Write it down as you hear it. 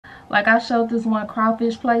Like I showed this one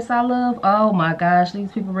crawfish place I love. Oh my gosh, these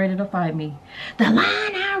people ready to fight me. The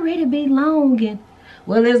line already be long, and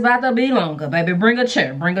well, it's about to be longer, baby. Bring a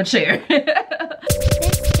chair, bring a chair. This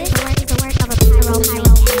work is the work of a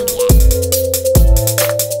pyromaniac.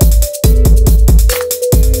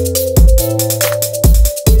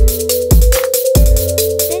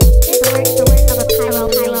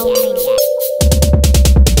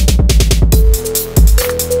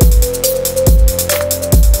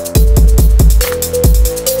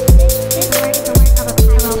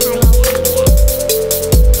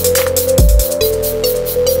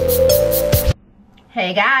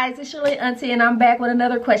 Hey guys, it's Shirley Auntie and I'm back with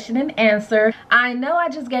another question and answer. I know I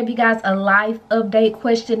just gave you guys a life update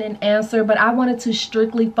question and answer, but I wanted to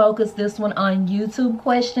strictly focus this one on YouTube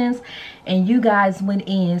questions and you guys went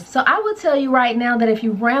in. So I will tell you right now that if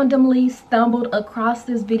you randomly stumbled across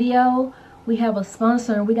this video, we have a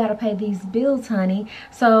sponsor and we got to pay these bills, honey.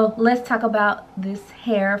 So let's talk about this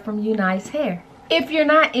hair from Unice Hair. If you're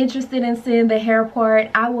not interested in seeing the hair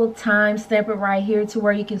part, I will time stamp it right here to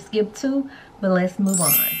where you can skip to, but let's move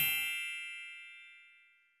on.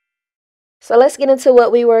 So let's get into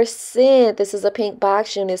what we were sent. This is a pink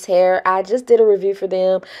box, Unice Hair. I just did a review for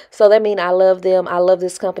them, so that means I love them. I love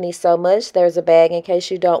this company so much. There's a bag in case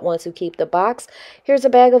you don't want to keep the box. Here's a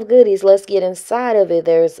bag of goodies. Let's get inside of it.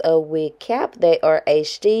 There's a wig cap. They are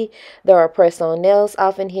HD. There are press-on nails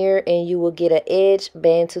off in here, and you will get an edge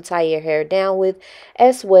band to tie your hair down with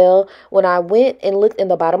as well. When I went and looked in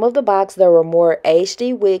the bottom of the box, there were more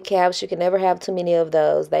HD wig caps. You can never have too many of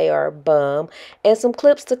those. They are bum. And some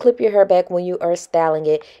clips to clip your hair back when you are styling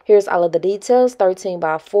it. Here's all of the details. 13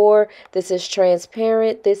 by 4. This is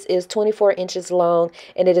transparent. This is 24 inches long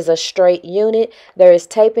and it is a straight unit. There is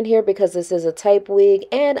tape in here because this is a tape wig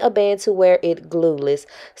and a band to wear it glueless.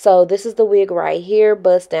 So this is the wig right here.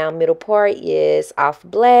 Bust down middle part. Yes, off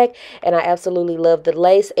black. And I absolutely love the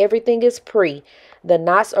lace. Everything is pre. The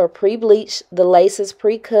knots are pre-bleached. The lace is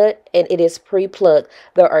pre-cut and it is pre-plucked.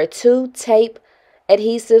 There are 2 tape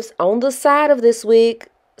adhesives on the side of this wig,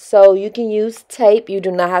 so you can use tape. You do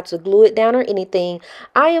not have to glue it down or anything.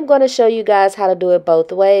 I am going to show you guys how to do it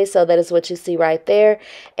both ways. So that is what you see right there.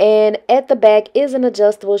 And at the back is an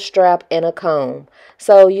adjustable strap and a comb.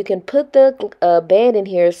 So you can put the band in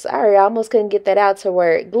here. Sorry, I almost couldn't get that out to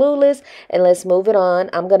where it glueless. And let's move it on.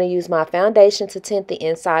 I'm going to use my foundation to tint the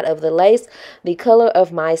inside of the lace the color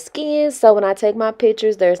of my skin. So when I take my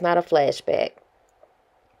pictures, there's not a flashback.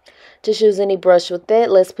 Just use any brush with that.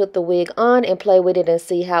 Let's put the wig on and play with it and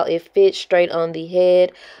see how it fits straight on the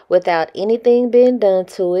head without anything being done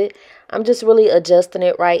to it. I'm just really adjusting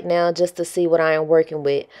it right now just to see what I am working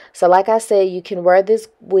with. So like I said, you can wear this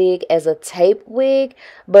wig as a tape wig,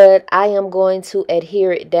 but I am going to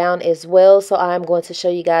adhere it down as well. So I'm going to show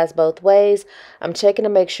you guys both ways. I'm checking to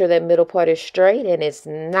make sure that middle part is straight and it's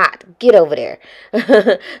not. Get over there.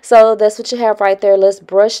 So that's what you have right there. Let's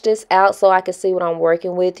brush this out so I can see what I'm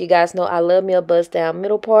working with. You guys know I love me a bust down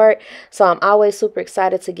middle part. So I'm always super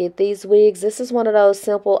excited to get these wigs. This is one of those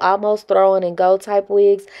simple, almost throw in and go type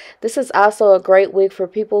wigs. This is also a great wig for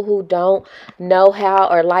people who don't know how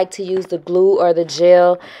or like to use the glue or the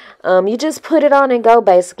gel. You just put it on and go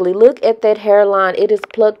basically. Look at that hairline. It is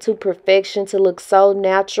plucked to perfection to look so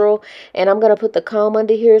natural. And I'm going to put the comb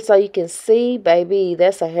under here so you can see, baby,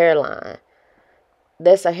 that's a hairline.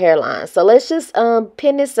 That's a hairline. So let's just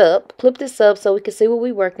pin this up, clip this up so we can see what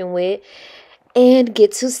we're working with and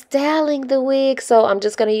get to styling the wig. So I'm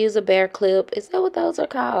just going to use a bear clip. Is that what those are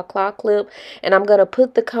called? A claw clip. And I'm going to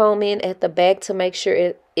put the comb in at the back to make sure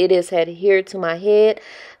it is adhered to my head.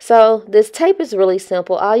 So this tape is really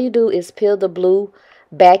simple. All you do is peel the blue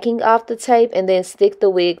backing off the tape and then stick the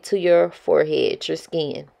wig to your forehead, your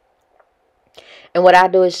skin. And what I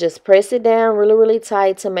do is just press it down really, really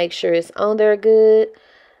tight to make sure it's on there good.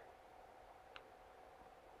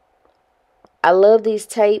 I love these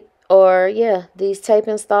tape. These tape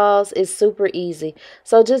installs is super easy.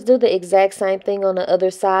 So just do the exact same thing on the other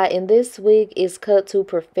side. And this wig is cut to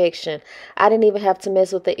perfection. I didn't even have to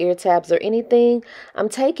mess with the ear tabs or anything. I'm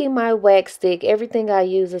taking my wax stick. Everything I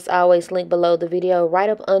use is always linked below the video, right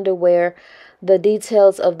up under where the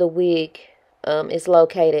details of the wig is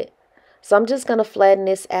located. So I'm just going to flatten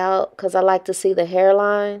this out because I like to see the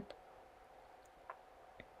hairline.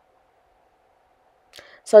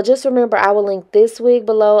 So just remember, I will link this wig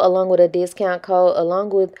below along with a discount code,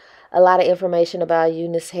 along with a lot of information about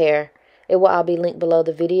Unice Hair. It will all be linked below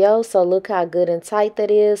the video. So look how good and tight that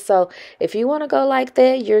is. So if you want to go like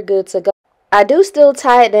that, you're good to go. I do still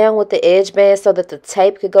tie it down with the edge band so that the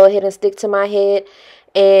tape could go ahead and stick to my head.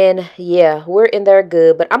 And yeah, we're in there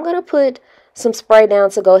good. But I'm going to put some spray down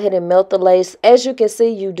to go ahead and melt the lace. As you can see,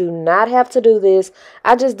 you do not have to do this.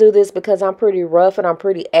 I just do this because I'm pretty rough and I'm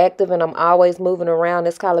pretty active and I'm always moving around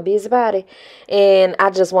this collar busybody. And I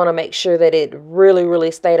just want to make sure that it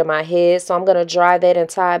really stayed on my head. So I'm going to dry that and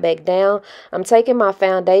tie it back down. I'm taking my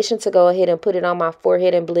foundation to go ahead and put it on my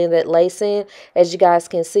forehead and blend that lace in. As you guys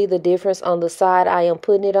can see the difference on the side I am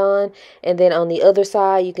putting it on. And then on the other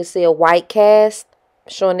side, you can see a white cast.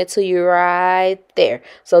 Showing it to you right there.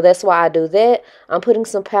 So that's why I do that. I'm putting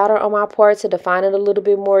some powder on my part to define it a little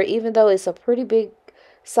bit more, even though it's a pretty big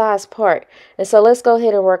size part. And so let's go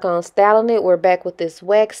ahead and work on styling it. We're back with this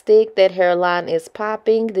wax stick. That hairline is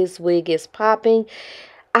popping. This wig is popping.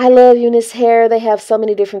 I love Unice hair. They have so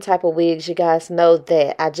many different type of wigs. You guys know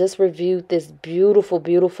that. I just reviewed this beautiful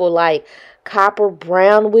like copper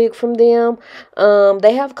brown wig from them.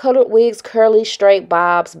 They have colored wigs, curly, straight,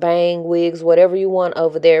 bobs, bang wigs, whatever you want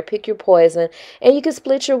over there. Pick your poison. And you can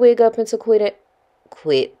split your wig up into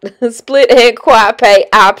split and quad pay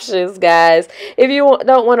options, guys, if you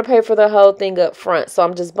don't want to pay for the whole thing up front. So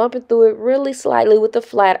I'm just bumping through it really slightly with the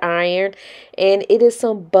flat iron, and it is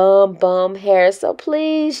some bum hair. So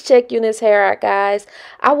please check Unice hair out, guys.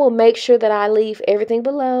 I will make sure that I leave everything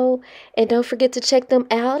below, and don't forget to check them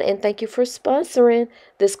out. And thank you for sponsoring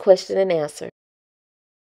this question and answer.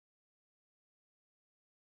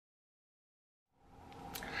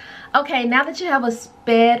 Okay, now that you have a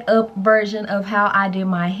sped up version of how I did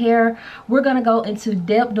my hair, we're going to go into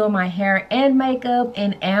depth doing my hair and makeup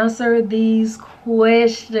and answer these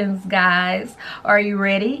questions, guys. Are you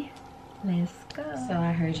ready? Let's go. So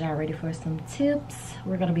I heard y'all ready for some tips.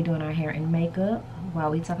 We're going to be doing our hair and makeup while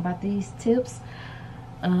we talk about these tips.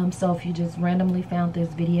 So if you just randomly found this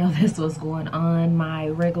video, this was going on. My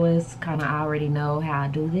regulars kind of already know how I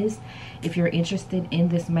do this. If you're interested in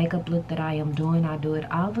this makeup look that I am doing, I do it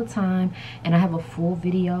all the time. And I have a full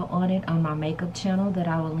video on it on my makeup channel that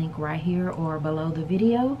I will link right here or below the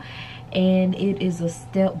video. And it is a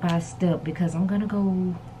step-by-step because I'm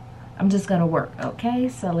just gonna work. Okay,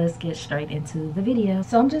 so let's get straight into the video.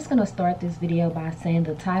 So I'm just gonna start this video by saying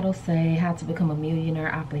the title say how to become a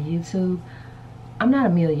millionaire off of YouTube. I'm not a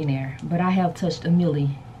millionaire, but I have touched a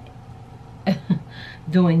milli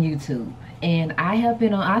doing YouTube. And I have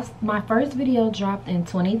been on, my first video dropped in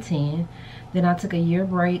 2010. Then I took a year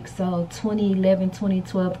break, so 2011,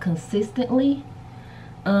 2012 consistently.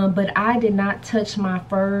 But I did not touch my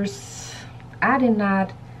first, I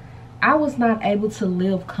was not able to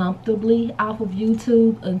live comfortably off of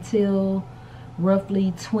YouTube until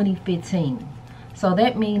roughly 2015. So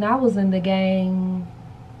that means I was in the game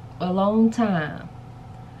a long time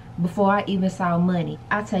before I even saw money.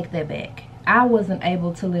 I take that back. I wasn't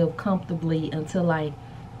able to live comfortably until like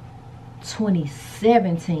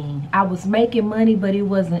 2017. I was making money, but it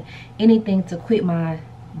wasn't anything to quit my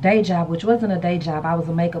day job, which wasn't a day job. I was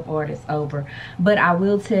a makeup artist over. But I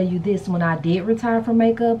will tell you this, when I did retire from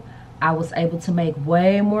makeup, I was able to make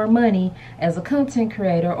way more money as a content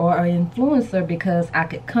creator or an influencer because I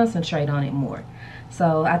could concentrate on it more.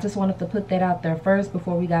 So I just wanted to put that out there first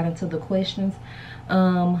before we got into the questions.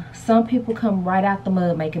 Some people come right out the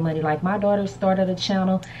mud making money. Like my daughter started a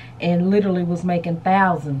channel and literally was making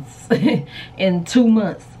thousands in 2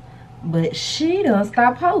 months. But she done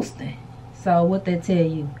stopped posting. So what they tell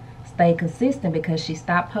you, stay consistent, because she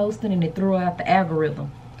stopped posting and it threw out the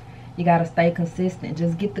algorithm. You gotta stay consistent.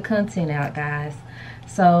 Just get the content out, guys.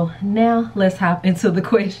 So now let's hop into the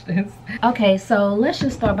questions. Okay, so let's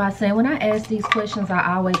just start by saying, when I ask these questions,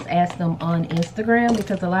 I always ask them on Instagram,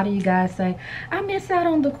 because a lot of you guys say I miss out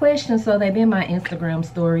on the questions, so they've been my Instagram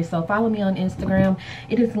story. So follow me on Instagram.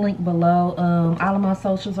 It is linked below. All of my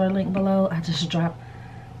socials are linked below. I just dropped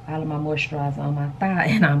all of my moisturizer on my thigh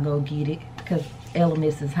and I'm gonna get it because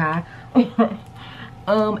LMS is high.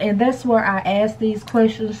 And that's where I ask these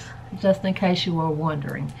questions, just in case you were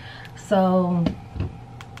wondering. So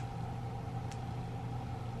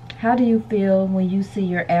how do you feel when you see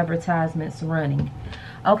your advertisements running?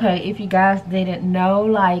 Okay, if you guys didn't know,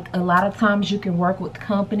 like a lot of times you can work with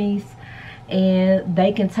companies and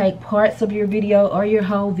they can take parts of your video or your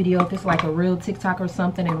whole video, if it's like a real TikTok or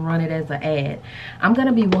something, and run it as an ad. I'm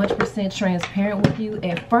gonna be 100% transparent with you.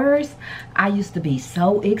 At first, I used to be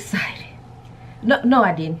so excited. No,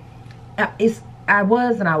 I didn't. I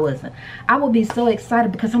was and I wasn't. I would be so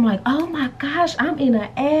excited because I'm like, oh my gosh, I'm in an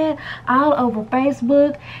ad all over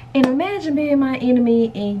Facebook. And imagine being my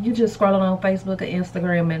enemy and you just scrolling on Facebook or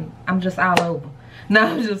Instagram and I'm just all over. No,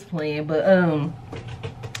 I'm just playing. But I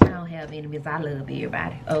don't have enemies. I love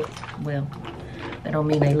everybody. Oh, well, that don't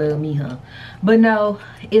mean they love me, huh? But no,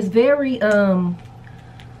 it's very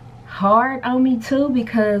hard on me too,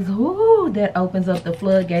 because whoo, that opens up the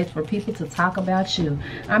floodgates for people to talk about you.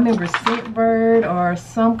 I remember Scentbird or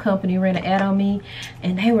some company ran an ad on me,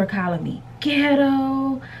 and they were calling me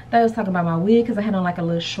ghetto. They was talking about my wig, because I had on like a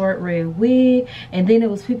little short red wig, and then there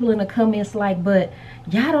was people in the comments like, but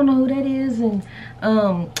y'all don't know who that is, and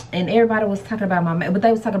everybody was talking about but they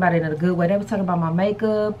was talking about it in a good way. They was talking about my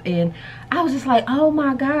makeup, and I was just like, oh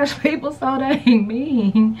my gosh, people so dang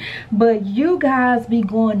mean. But you guys be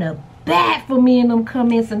going to bat for me in them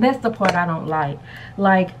comments, and that's the part I don't like.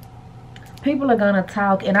 Like, people are gonna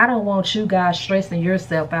talk, and I don't want you guys stressing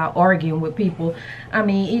yourself out arguing with people. I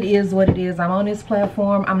mean, it is what it is. I'm on this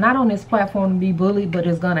platform. I'm not on this platform to be bullied, but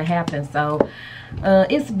it's gonna happen. So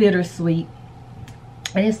it's bittersweet.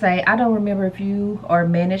 And it say, I don't remember if you are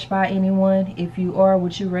managed by anyone. If you are,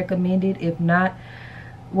 would you recommend it? If not,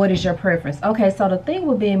 what is your preference? Okay, so the thing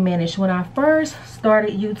with being managed, when I first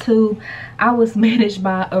started YouTube, I was managed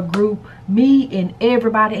by a group. Me and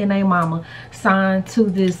everybody and their mama signed to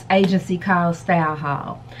this agency called Style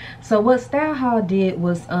Hall. So what Style Hall did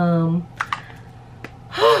was, can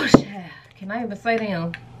I even say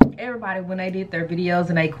them? Everybody, when they did their videos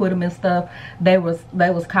and they quit them and stuff, they was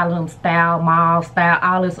calling them style mall, style,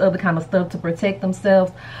 all this other kind of stuff to protect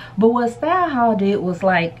themselves. But what Style Hall did was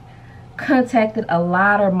like contacted a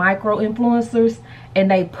lot of micro influencers,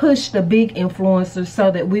 and they pushed the big influencers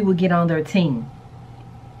so that we would get on their team.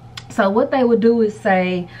 So what they would do is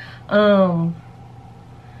say, they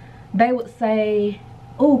would say,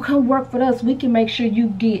 oh, come work for us. We can make sure you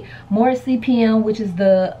get more CPM, which is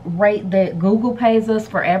the rate that Google pays us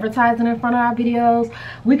for advertising in front of our videos.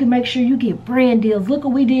 We can make sure you get brand deals. Look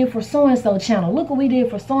what we did for so-and-so channel. Look what we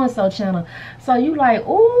did for so-and-so channel. So you like,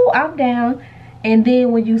 oh, I'm down. And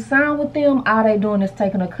then when you sign with them, all they doing is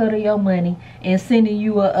taking a cut of your money and sending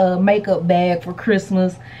you a makeup bag for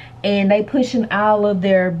Christmas. And they pushing all of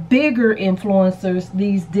their bigger influencers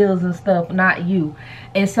these deals and stuff, not you.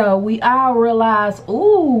 And so we all realized,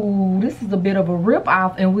 ooh, this is a bit of a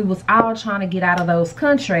rip-off, and we was all trying to get out of those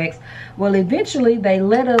contracts. Well, eventually they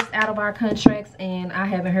let us out of our contracts, and I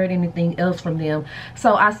haven't heard anything else from them.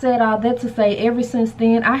 So I said all that to say, ever since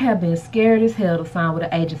then, I have been scared as hell to sign with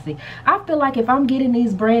an agency. I feel like if I'm getting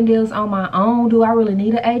these brand deals on my own, do I really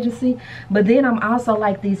need an agency? But then I'm also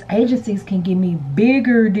like, these agencies can give me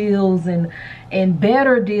bigger deals and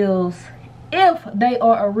better deals if they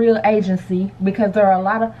are a real agency, because there are a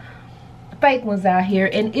lot of fake ones out here,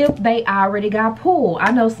 and if they already got pulled.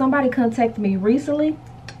 I know somebody contacted me recently,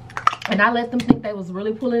 and I let them think they was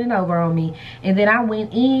really pulling it over on me, and then I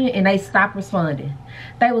went in and they stopped responding.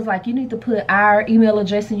 They was like, you need to put our email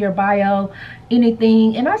address in your bio,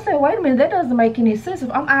 anything. And I said, wait a minute, that doesn't make any sense.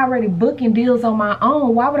 If I'm already booking deals on my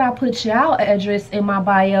own, why would I put y'all address in my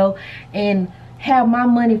bio and have my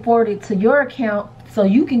money forwarded to your account so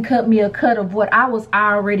you can cut me a cut of what I was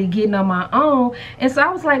already getting on my own? And so I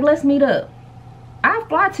was like, let's meet up. I'll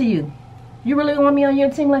fly to you. You really want me on your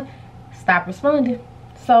team? Like, stop responding.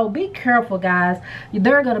 So be careful, guys.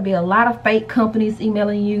 There are going to be a lot of fake companies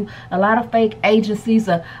emailing you, a lot of fake agencies.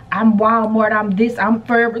 I'm Walmart, I'm this, I'm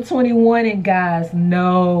Forever 21. And guys,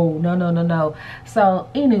 no. So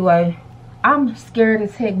anyway, I'm scared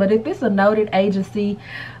as heck. But if it's a noted agency,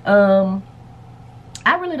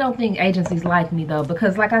 I really don't think agencies like me though,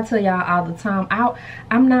 because like I tell y'all all the time,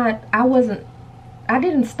 I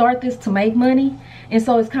didn't start this to make money, and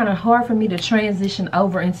so it's kind of hard for me to transition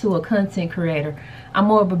over into a content creator. I'm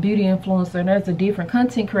more of a beauty influencer, and there's a different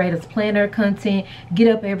content creators plan their content, get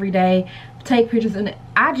up every day, take pictures, and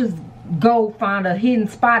I just go find a hidden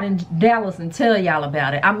spot in Dallas and tell y'all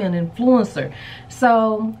about it. I'm an influencer.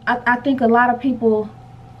 So I think a lot of people,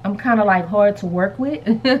 I'm kind of like hard to work with,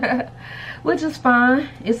 which is fine.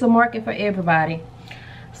 It's a market for everybody.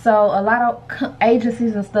 So a lot of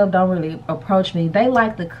agencies and stuff don't really approach me. They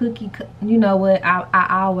like the cookie, you know what,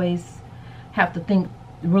 I always have to think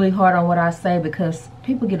really hard on what I say, because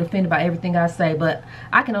people get offended by everything I say, but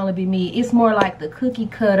I can only be me. It's more like the cookie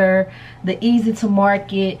cutter, the easy to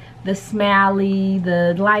market, the smiley,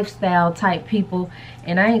 the lifestyle type people,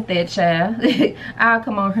 and I ain't that child. I'll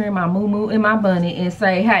come on here in my moo-moo and my bunny and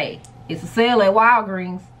say, hey, it's a sale at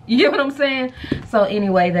Walgreens. You get what I'm saying? So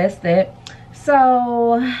anyway, that's that.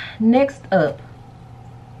 So next up,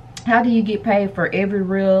 how do you get paid for every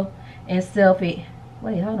reel and selfie?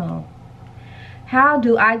 Wait, hold on. How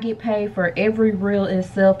do I get paid for every reel and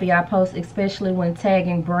selfie I post, especially when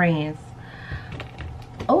tagging brands?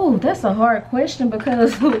 Oh, that's a hard question,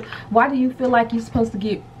 because why do you feel like you're supposed to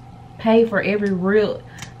get paid for every reel?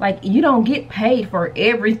 Like, you don't get paid for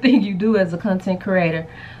everything you do as a content creator.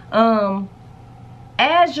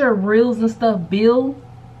 As your reels and stuff build,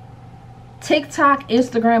 TikTok,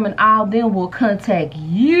 Instagram, and all them will contact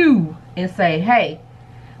you and say, hey,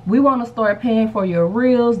 we want to start paying for your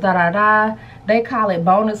reels, da da da. They call it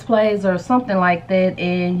bonus plays or something like that,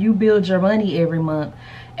 and you build your money every month.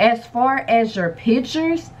 As far as your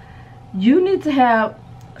pictures, you need to have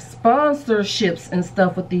sponsorships and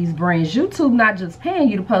stuff with these brands. YouTube not just paying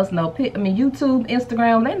you to post no pic. I mean, YouTube,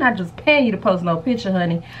 Instagram, they not just paying you to post no picture,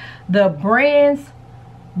 honey. The brands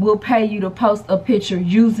will pay you to post a picture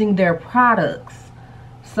using their products.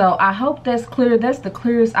 So I hope that's clear. That's the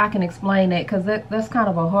clearest I can explain that, because that's kind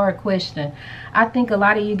of a hard question. I think a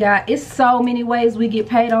lot of you guys, it's so many ways we get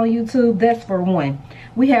paid on YouTube. That's for one.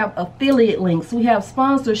 We have affiliate links, we have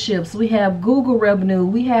sponsorships, we have Google revenue,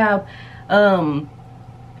 we have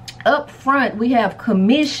upfront, we have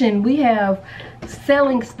commission, we have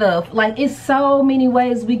selling stuff. Like, it's so many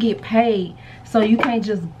ways we get paid. So you can't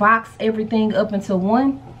just box everything up into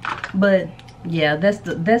one. But yeah, that's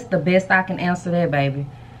the best I can answer that, baby.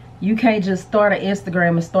 You can't just start an Instagram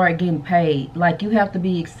and start getting paid. Like, you have to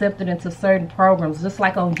be accepted into certain programs, just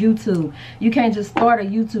like on YouTube. You can't just start a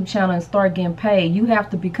YouTube channel and start getting paid. You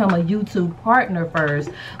have to become a YouTube partner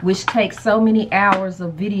first, which takes so many hours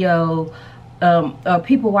of video,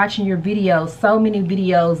 people watching your videos, so many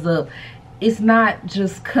videos of. It's not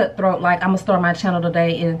just cutthroat, like, I'm gonna start my channel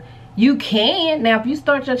today. And you can. Now, if you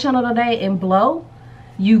start your channel today and blow,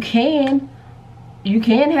 you can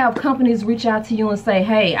have companies reach out to you and say,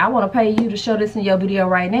 hey, I want to pay you to show this in your video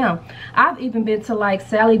right now. I've even been to like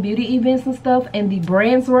Sally Beauty events and stuff, and the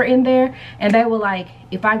brands were in there, and they were like,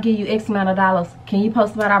 if I give you X amount of dollars, can you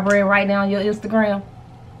post about our brand right now on your Instagram?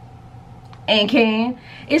 And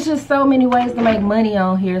it's just so many ways to make money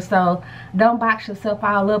on here. So don't box yourself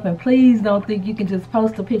all up, and please don't think you can just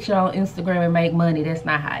post a picture on Instagram and make money. That's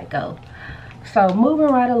not how it goes. So moving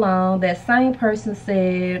right along, that same person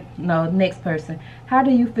said, no, next person, how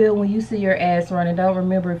do you feel when you see your ads running? Don't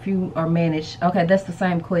remember if you are managed. Okay, that's the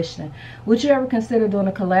same question. Would you ever consider doing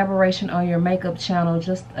a collaboration on your makeup channel?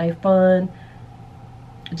 Just a fun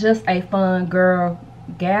girl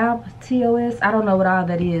gab TOS. I don't know what all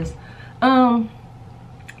that is. I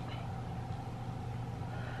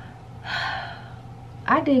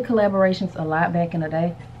did collaborations a lot back in the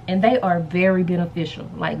day, and they are very beneficial,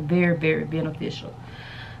 like very, very beneficial.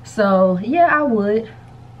 So yeah, I would.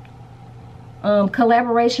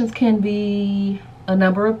 Collaborations can be a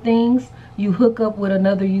number of things. You hook up with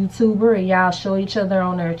another YouTuber and y'all show each other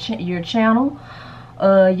on your channel.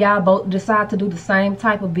 Y'all both decide to do the same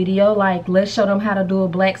type of video, like let's show them how to do a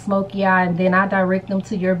black smoky eye, and then I direct them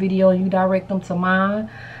to your video and you direct them to mine.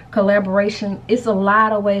 Collaboration, it's a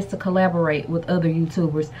lot of ways to collaborate with other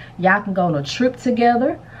YouTubers. Y'all can go on a trip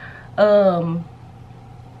together, you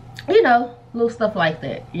know, little stuff like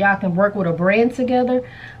that. Y'all can work with a brand together.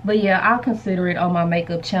 But yeah, I'll consider it on my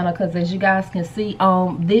makeup channel, because as you guys can see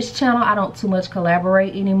on this channel, I don't too much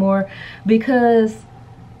collaborate anymore, because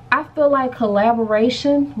I feel like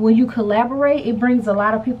collaboration, when you collaborate, it brings a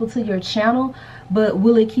lot of people to your channel, but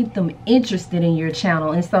will it keep them interested in your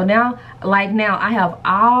channel? And so now, like now, I have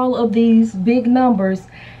all of these big numbers,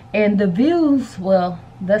 and the views, well,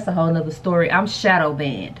 that's a whole nother story. I'm shadow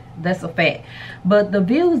banned. That's a fact. But the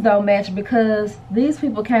views don't match because these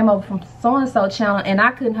people came over from so-and-so channel and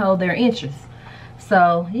I couldn't hold their interest.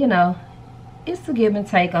 So, you know, it's a give and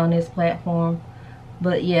take on this platform.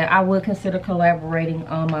 But yeah, I would consider collaborating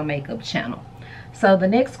on my makeup channel. So the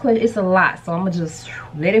next question, it's a lot, so I'm gonna just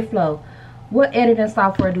let it flow. What editing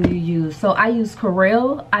software do you use? So I use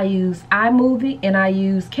Corel, I use iMovie, and I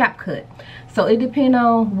use CapCut. So it depends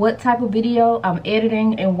on what type of video I'm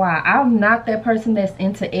editing and why. I'm not that person that's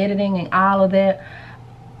into editing and all of that.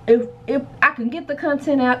 If I can get the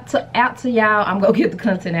content out to y'all, I'm gonna get the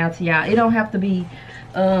content out to y'all. It don't have to be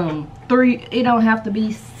it don't have to be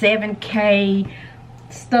 7K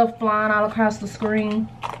stuff flying all across the screen,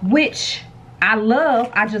 which I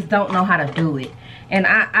love. I just don't know how to do it. And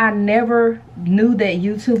I never knew that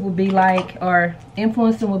YouTube would be like, or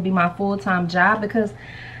influencing would be my full-time job, because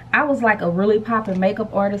I was like a really popping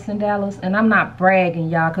makeup artist in Dallas. And I'm not bragging,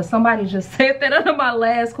 y'all, because somebody just said that under my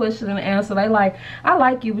last question and answer. They like, I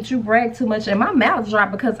like you, but you brag too much. And my mouth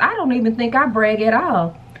dropped, because I don't even think I brag at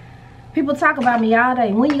all. People talk about me all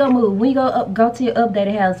day. When you gonna move? When you go to your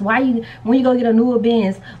updated house? When you go get a newer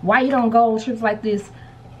Benz? Why you don't go on trips like this?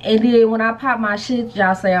 And then when I pop my shit,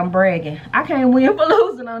 y'all say I'm bragging. I can't win for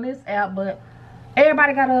losing on this app, but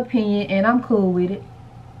everybody got an opinion, and I'm cool with it.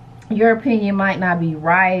 Your opinion might not be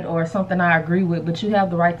right or something I agree with, but you have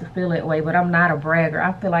the right to feel that way. But I'm not a bragger.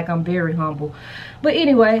 I feel like I'm very humble. But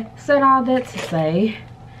anyway, said all that to say,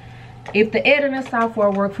 if the editing software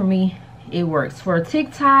worked for me, it works. For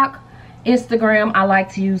TikTok, Instagram, I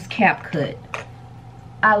like to use CapCut.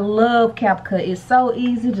 I love CapCut. It's so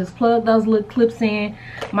easy. Just plug those little clips in.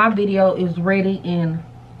 My video is ready in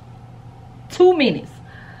 2 minutes.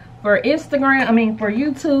 For Instagram, for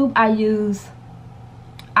YouTube, I use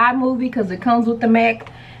iMovie because it comes with the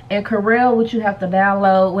Mac, and Corel, which you have to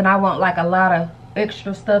download when I want like a lot of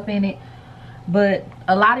extra stuff in it. But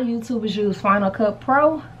a lot of YouTubers use Final Cut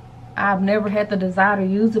Pro. I've never had the desire to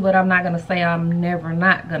use it, but I'm not gonna say I'm never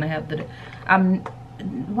not gonna have the.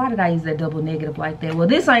 Why did I use that double negative like that? Well,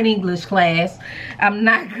 this ain't English class. I'm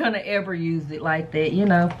not gonna ever use it like that, you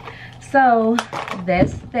know. So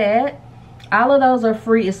that's that. All of those are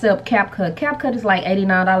free except CapCut. CapCut is like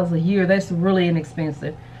 $89 a year. That's really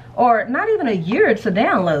inexpensive. Or not even a year to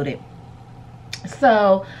download it.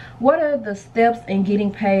 So what are the steps in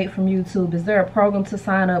getting paid from YouTube? Is there a program to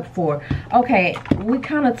sign up for? Okay, we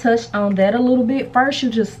kind of touched on that a little bit. First, you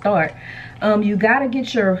just start. You got to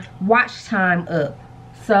get your watch time up.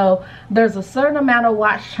 So there's a certain amount of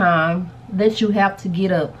watch time that you have to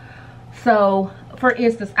get up. So for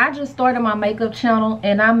instance, I just started my makeup channel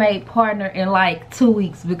and I made partner in like 2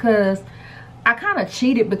 weeks because I kind of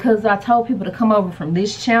cheated, because I told people to come over from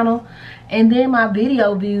this channel and then my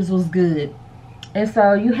video views was good. And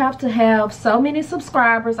so you have to have so many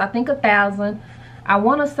subscribers, I think 1,000. I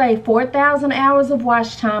want to say 4,000 hours of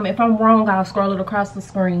watch time. If I'm wrong, I'll scroll it across the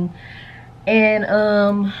screen. And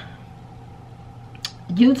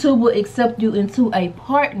YouTube will accept you into a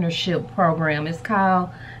partnership program. It's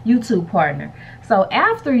called YouTube Partner. So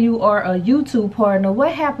after you are a YouTube partner,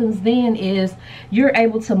 what happens then is you're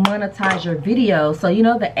able to monetize your video. So you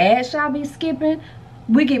know the ads y'all be skipping,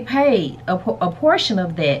 we get paid a portion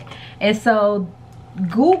of that. And so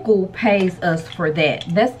Google pays us for that.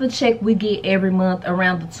 That's the check we get every month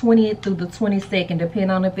around the 20th through the 22nd, depending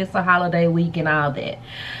on if it's a holiday week and all that.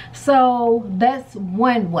 So that's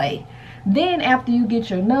one way. Then after you get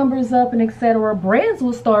your numbers up and etc., brands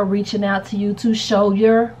will start reaching out to you to show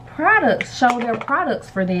your products, show their products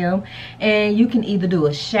for them. And you can either do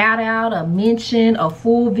a shout out, a mention, a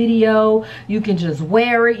full video. You can just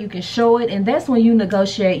wear it, you can show it, and that's when you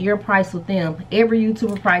negotiate your price with them. Every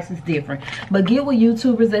YouTuber price is different, but get with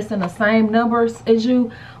YouTubers that's in the same numbers as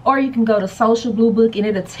you, or you can go to Social Blue Book and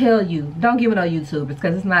it'll tell you. Don't give it no YouTubers,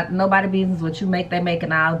 because it's not nobody business what you make, they make,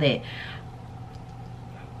 and all that.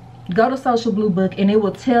 Go to Social Blue Book and it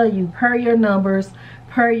will tell you per your numbers,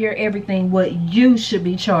 per your everything, what you should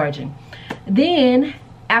be charging. Then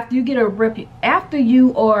after you get after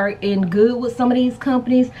you are in good with some of these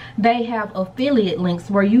companies, they have affiliate links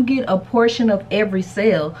where you get a portion of every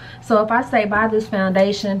sale. So if I say buy this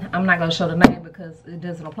foundation, I'm not going to show the name because it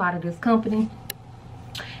doesn't apply to this company.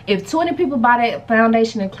 If 20 people buy that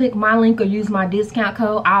foundation and click my link or use my discount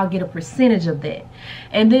code, I'll get a percentage of that.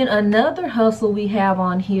 And then another hustle we have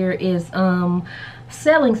on here is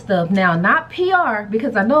selling stuff. Now, not PR,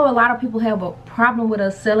 because I know a lot of people have a problem with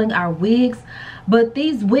us selling our wigs, but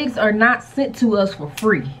these wigs are not sent to us for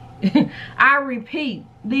free. I repeat,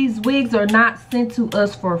 these wigs are not sent to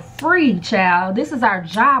us for free, child. This is our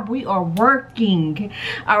job. We are working,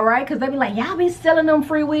 all right? Because they be like, y'all be selling them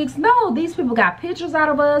free wigs. No, these people got pictures out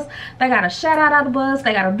of us. They got a shout out of us.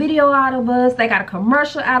 They got a video out of us. They got a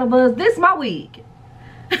commercial out of us. This is my wig.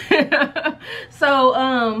 So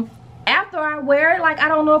after I wear it, like, I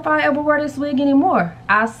don't know if I ever wear this wig anymore.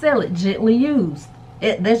 I sell it gently used.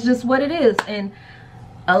 That's just what it is. And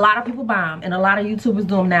a lot of people buy them, and a lot of YouTubers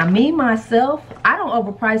do them. Now, me, myself, I don't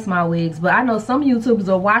overprice my wigs, but I know some YouTubers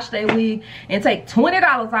will wash their wig and take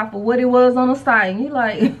 $20 off of what it was on the site. And you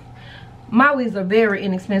like, my wigs are very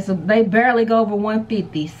inexpensive. They barely go over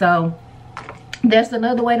 $150. So that's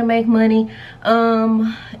another way to make money.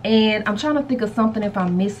 And I'm trying to think of something if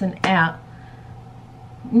I'm missing out.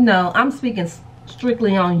 No, I'm speaking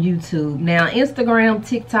strictly on YouTube. Now, Instagram,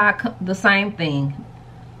 TikTok, the same thing.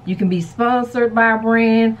 You can be sponsored by a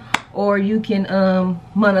brand, or you can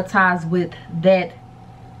monetize with that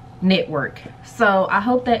network. So I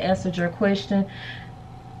hope that answered your question.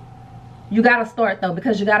 You got to start though,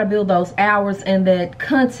 because you got to build those hours and that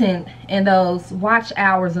content and those watch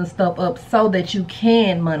hours and stuff up so that you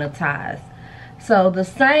can monetize. So the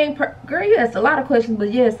same, girl, yes, a lot of questions,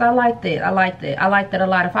 but yes, I like that. I like that. I like that a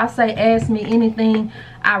lot. If I say ask me anything,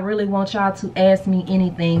 I really want y'all to ask me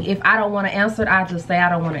anything. If I don't want to answer it, I just say I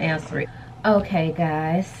don't want to answer it. Okay,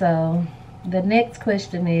 guys, so the next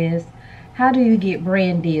question is, how do you get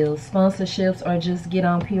brand deals, sponsorships, or just get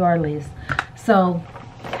on PR lists? So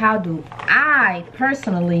how do I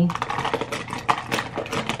personally,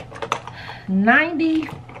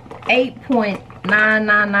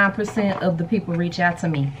 98.999% of the people reach out to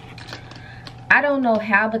me. I don't know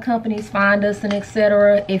how the companies find us and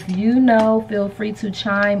etc. If you know, feel free to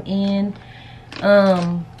chime in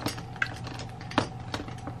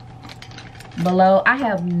below. I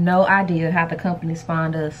have no idea how the companies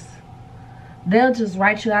find us. They'll just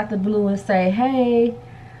write you out the blue and say, hey,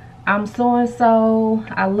 I'm so and so,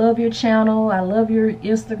 I love your channel, I love your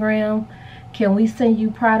Instagram, can we send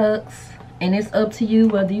you products? And it's up to you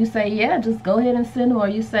whether you say yeah, just go ahead and send them, or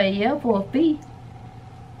you say yeah for a fee.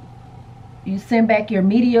 You send back your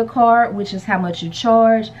media card, which is how much you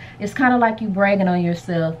charge. It's kind of like you bragging on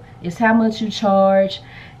yourself. It's how much you charge.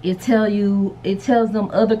 It tells them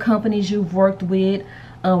other companies you've worked with,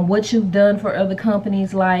 what you've done for other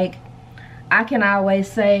companies. Like I can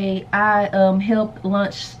always say I helped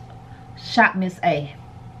launch Shop Miss A.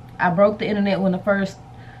 I broke the internet when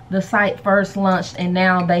the site first launched, and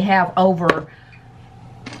now they have over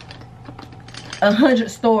 100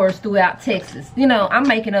 stores throughout Texas. You know, I'm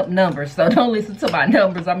making up numbers, so don't listen to my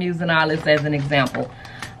numbers. I'm using all this as an example.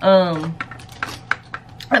 I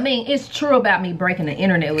mean, it's true about me breaking the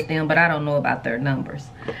internet with them, but I don't know about their numbers.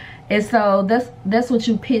 And so that's what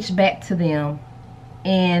you pitch back to them.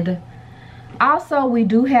 And also we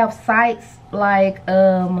do have sites like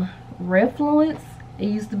Refluence, it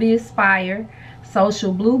used to be Aspire,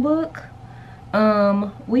 Social Blue Book.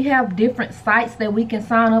 We have different sites that we can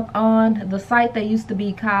sign up on. The site that used to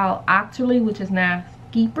be called Octorly, which is now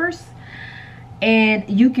Keepers, and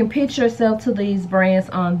you can pitch yourself to these brands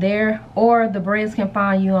on there, or the brands can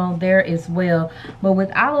find you on there as well. But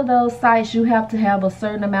with all of those sites, you have to have a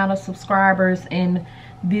certain amount of subscribers and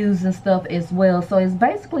views and stuff as well. So it's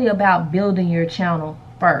basically about building your channel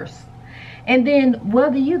first. And then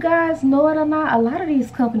whether you guys know it or not, a lot of these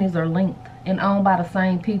companies are linked and owned by the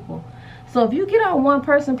same people. So if you get on one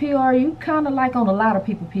person PR, you kind of like on a lot of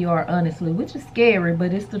people PR, honestly, which is scary,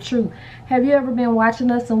 but it's the truth. Have you ever been watching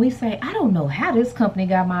us and we say, I don't know how this company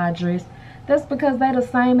got my address? That's because they're the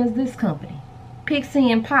same as this company.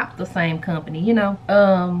 Pixie and Pop, the same company, you know.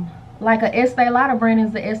 Like a Estee Lauder brand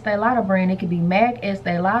is the Estee Lauder brand. It could be MAC,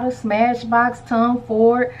 Estee Lauder, Smashbox, Tom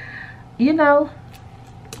Ford, you know.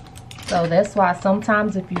 So that's why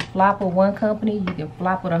sometimes if you flop with one company, you can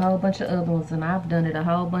flop with a whole bunch of other ones. And I've done it a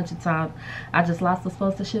whole bunch of times. I just lost the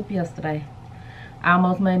sponsorship yesterday.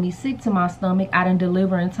 Almost made me sick to my stomach. I didn't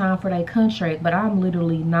deliver in time for that contract, but I'm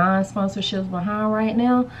literally 9 sponsorships behind right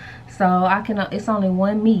now. So I can. It's only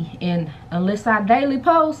one me, and unless I daily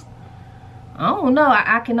post, I don't know.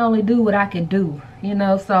 I can only do what I can do, you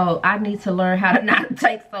know. So I need to learn how to not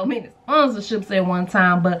take so many sponsorships at one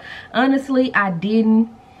time. But honestly, I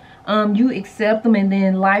didn't. You accept them, and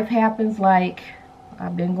then life happens. Like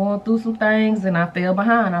I've been going through some things and I fell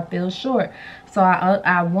behind, I fell short. So I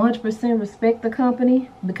 100% respect the company,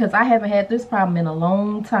 because I haven't had this problem in a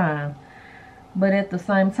long time. But at the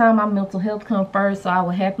same time, my mental health comes first, so I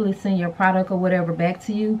will happily send your product or whatever back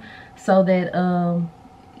to you, so that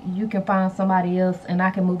you can find somebody else and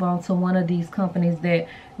I can move on to one of these companies that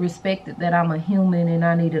respected that I'm a human and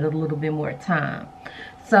I needed a little bit more time.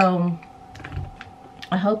 So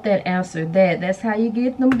I hope that answered that. That's how you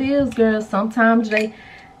get them deals, girls. Sometimes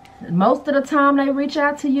most of the time they reach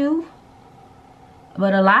out to you,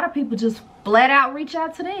 but a lot of people just flat out reach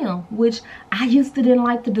out to them, which I used to didn't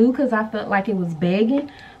like to do because I felt like it was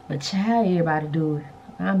begging. But child, everybody do it.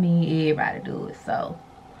 I mean, everybody do it. So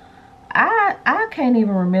I can't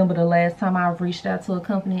even remember the last time I've reached out to a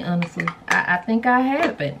company, honestly. I think I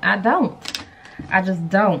haven't. I just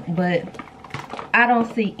don't. But I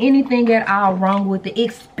don't see anything at all wrong with it,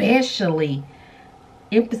 especially,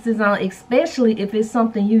 emphasis on especially, if it's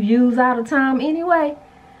something you use all the time anyway.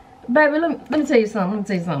 Baby, let me tell you something.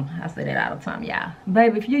 I say that all the time, y'all.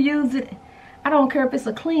 Baby, if you use it, I don't care if it's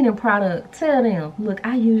a cleaning product. Tell them, look,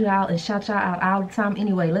 I use y'all and shout y'all out all the time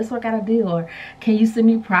anyway. Let's work out a deal. Or can you send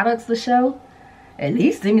me products to show? At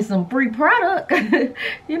least send me some free product.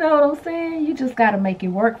 You know what I'm saying? You just got to make it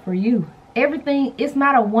work for you. Everything, it's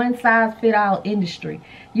not a one-size-fit-all industry.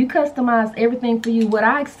 You customize everything for you. What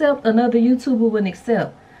I accept, another YouTuber wouldn't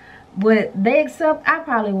accept. What they accept, I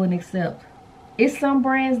probably wouldn't accept. It's some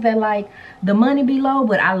brands that like the money be low,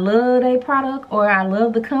 but I love their product or I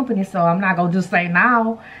love the company, so I'm not gonna just say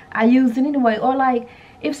no. I use it anyway. Or like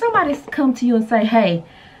if somebody come to you and say, hey,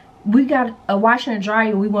 we got a washer and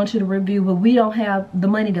dryer we want you to review, but we don't have the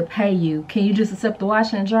money to pay you. Can you just accept the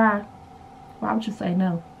washer and dryer? Why would you say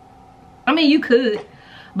no? I mean, you could,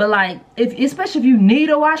 but like, especially if you need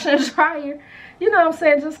a washer and dryer, you know what I'm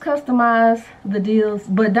saying, just customize the deals,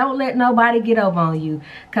 but don't let nobody get over on you,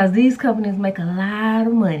 because these companies make a lot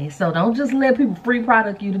of money. So don't just let people free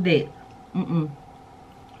product you to death.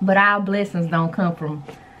 But our blessings don't come from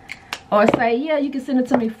or say, yeah, you can send it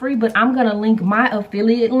to me free, but I'm gonna link my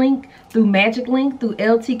affiliate link through Magic Link through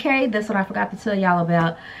LTK. That's what I forgot to tell y'all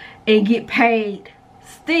about, and get paid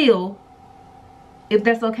still, if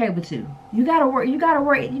that's okay with you. You gotta work, you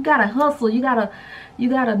gotta hustle, you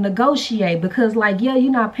gotta negotiate, because like, yeah, you're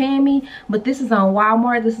not paying me, but this is on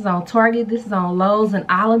Walmart, this is on Target, this is on Lowe's, and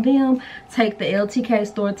all of them take the LTK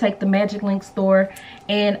store, take the Magic Link store,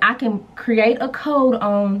 and I can create a code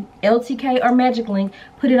on LTK or Magic Link,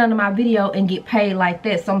 put it under my video, and get paid like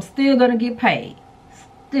that. So I'm still gonna get paid.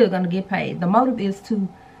 Still gonna get paid. The motive is to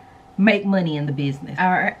make money in the business.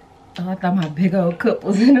 Alright. Oh, I thought my big old cup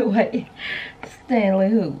was in the way. Stanley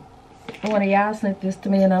who? One of y'all sent this to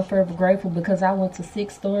me, and I'm forever grateful, because I went to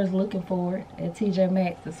 6 stores looking for it. At TJ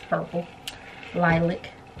Maxx, it's purple. Lilac.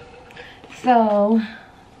 So,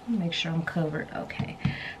 make sure I'm covered. Okay.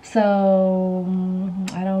 So,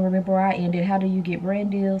 I don't remember where I ended. How do you get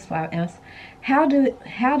brand deals? 5 ounce. How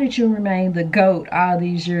did you remain the GOAT all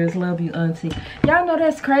these years? Love you, auntie. Y'all know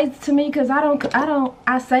that's crazy to me, because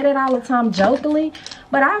I say that all the time jokingly,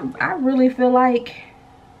 but I really feel like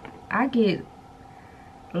I get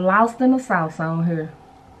lost in the sauce on here.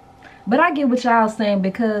 But I get what y'all saying,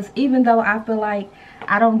 because even though I feel like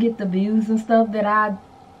I don't get the views and stuff that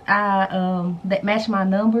that match my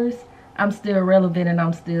numbers, I'm still relevant, and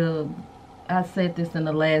I'm still, I said this in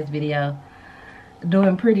the last video,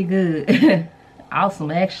 doing pretty good. Awesome,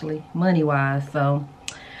 actually, money wise. So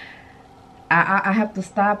I have to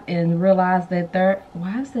stop and realize that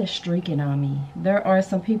why is that streaking on me? There are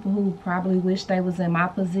some people who probably wish they was in my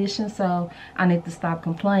position, so I need to stop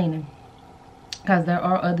complaining, because there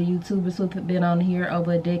are other YouTubers who've been on here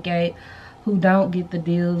over a decade who don't get the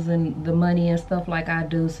deals and the money and stuff like I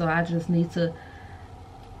do. So I just need to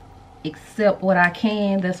accept what I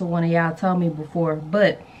can. That's what one of y'all told me before.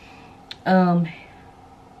 But I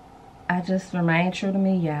just remain true to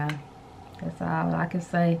me, y'all. That's all I can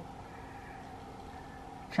say.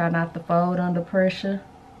 Try not to fold under pressure,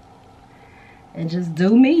 and just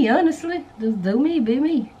do me, honestly. Just do me, be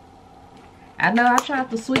me. I know I tried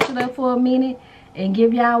to switch it up for a minute and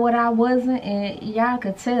give y'all what I wasn't, and y'all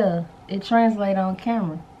could tell it translated on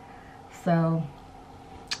camera. So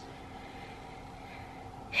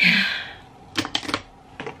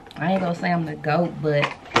I ain't gonna say I'm the GOAT, but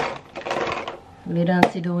little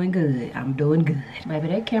auntie doing good. I'm doing good. Baby,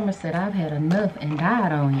 that camera said I've had enough and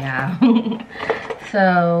died on y'all.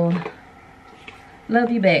 So,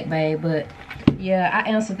 love you back, babe. But, yeah, I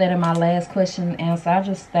answered that in my last question and answer. I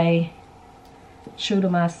just stay true to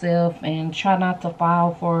myself and try not to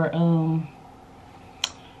fall for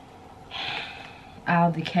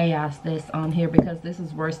all the chaos that's on here, because this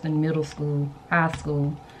is worse than middle school, high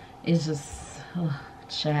school. It's just,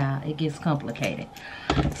 child, it gets complicated.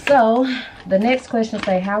 So, the next question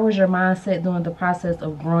say, how was your mindset during the process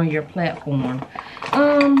of growing your platform?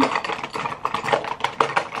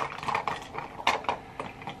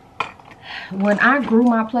 When I grew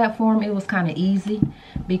my platform, it was kind of easy,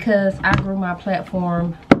 because I grew my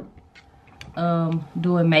platform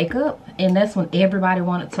doing makeup, and that's when everybody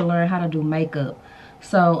wanted to learn how to do makeup.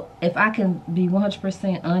 So if I can be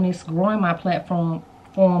 100% honest, growing my platform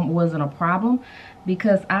wasn't a problem,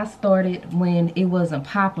 because I started when it wasn't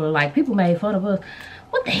popular. Like, people made fun of us.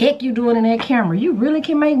 What the heck you doing in that camera? You really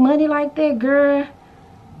can make money like that, girl?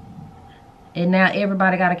 And now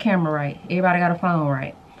everybody got a camera, right? Everybody got a phone,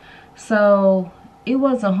 right? So it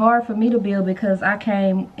wasn't hard for me to build, because I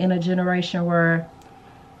came in a generation where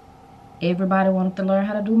everybody wanted to learn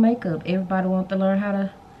how to do makeup. Everybody wanted to learn how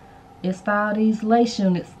to install these lace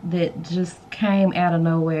units that just came out of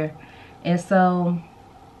nowhere. And so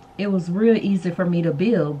it was real easy for me to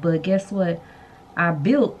build. But guess what? I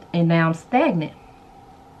built, and now I'm stagnant.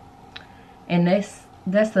 And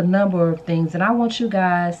that's a number of things. And I want you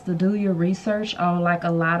guys to do your research on, like,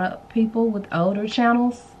 a lot of people with older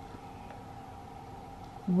channels.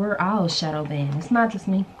 We're all shadow banned. It's not just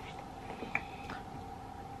me.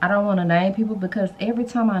 I don't want to name people, because every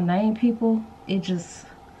time I name people, it just,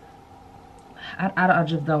 I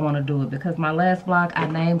just don't want to do it. Because my last vlog, I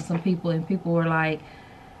named some people, and people were like,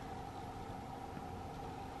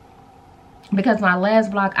 because my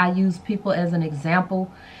last vlog, I used people as an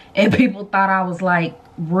example, and people thought I was like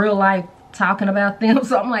real life talking about them.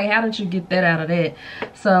 So I'm like, how did you get that out of that?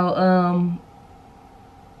 So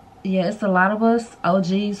yeah, it's a lot of us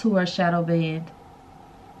OGs who are shadow banned,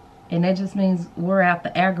 and that just means we're out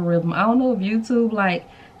the algorithm. I don't know if YouTube, like,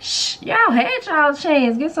 y'all had y'all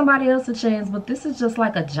chance, give somebody else a chance, but this is just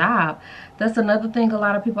like a job. That's another thing a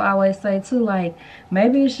lot of people always say too, like,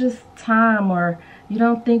 maybe it's just time, or you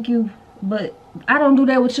don't think you, but I don't do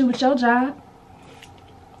that with you with your job.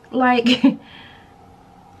 Like,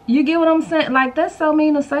 You get what I'm saying? Like, that's so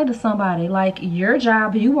mean to say to somebody. Like, your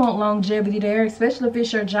job, you want longevity there, especially if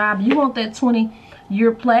it's your job. You want that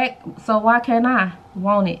 20-year plaque, so why can't I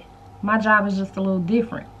want it? My job is just a little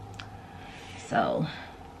different. So,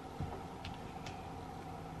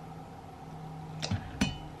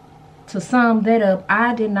 to sum that up,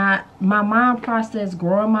 my mind process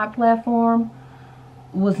growing my platform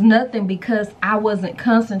was nothing because I wasn't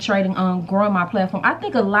concentrating on growing my platform. I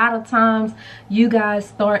think a lot of times you guys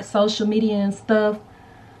start social media and stuff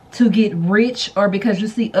to get rich, or because you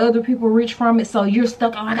see other people rich from it, so you're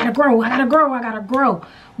stuck, oh, I gotta grow, I gotta grow, I gotta grow.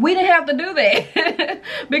 We didn't have to do that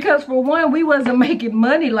because for one, we wasn't making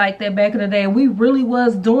money like that back in the day. We really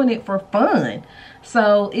was doing it for fun.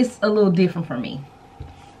 So it's a little different for me.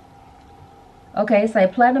 Okay,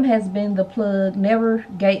 say platinum has been the plug, never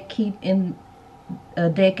gatekeep in a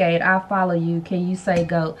decade. I follow you. Can you say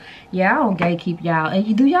go? Yeah, I don't gatekeep y'all.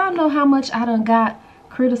 And do y'all know how much I done got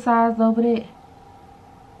criticized over that?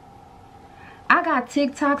 I got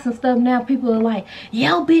TikToks and stuff now. People are like,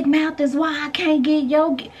 yo, big mouth is why I can't get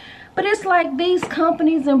yo. But it's like these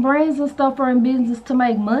companies and brands and stuff are in business to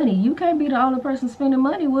make money. You can't be the only person spending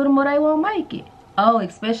money with them or they won't make it. Oh,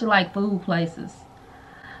 especially like food places.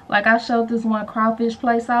 Like I showed this one crawfish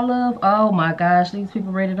place I love. Oh my gosh, these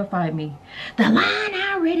people ready to fight me. The line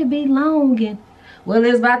already be long, and well,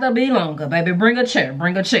 it's about to be longer, baby. Bring a chair,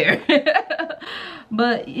 bring a chair.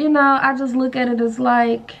 But you know, I just look at it as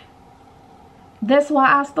like, that's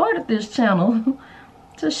why I started this channel.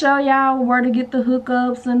 To show y'all where to get the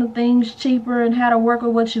hookups and the things cheaper and how to work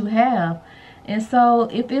with what you have. And so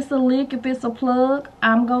if it's a lick, if it's a plug,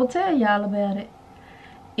 I'm gonna tell y'all about it.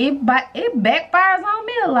 It backfires on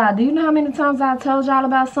me a lot. Do you know how many times I told y'all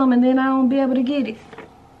about something and then I don't be able to get it?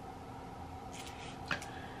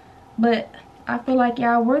 But I feel like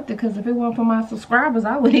y'all worth it, because if it weren't for my subscribers,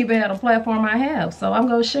 I wouldn't even have the platform I have. So I'm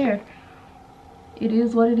gonna share. It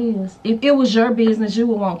is what it is. If it was your business, you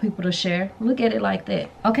would want people to share. Look at it like that.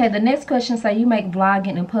 Okay, the next question say you make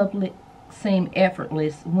vlogging in public seem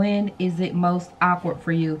effortless. When is it most awkward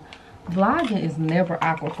for you? Vlogging is never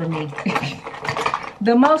awkward for me.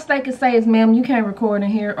 The most they can say is, ma'am, you can't record in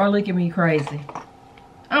here or look at me crazy.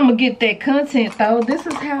 I'm gonna get that content though. This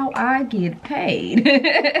is how I get paid.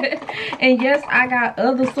 And yes, I got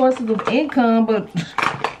other sources of income, but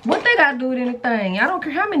what they got to do with anything? I don't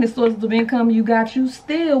care how many sources of income you got, you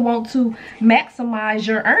still want to maximize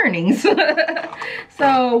your earnings.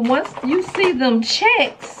 So once you see them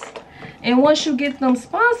checks and once you get them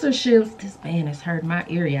sponsorships, this man has hurt my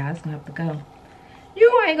ear, it's gonna have to go.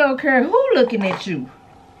 You ain't gonna care who looking at you.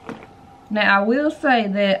 Now I will say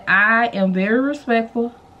that I am very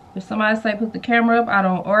respectful. If somebody say put the camera up, I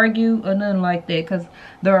don't argue or nothing like that, because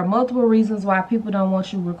there are multiple reasons why people don't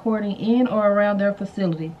want you recording in or around their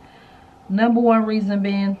facility. Number one reason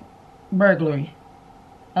being burglary.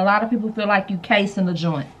 A lot of people feel like you casing the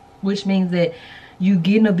joint, which means that you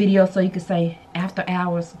get in a video so you can say after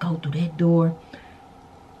hours, go through that door,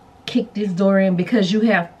 kick this door in, because you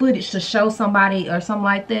have footage to show somebody or something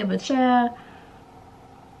like that. But child,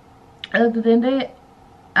 other than that,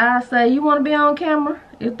 I say you want to be on camera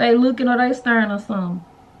if they looking or they staring or something.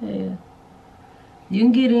 Yeah, you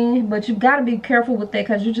can get in, but you got to be careful with that,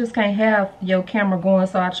 because you just can't have your camera going.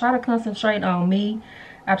 So I try to concentrate on me.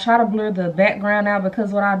 I try to blur the background out,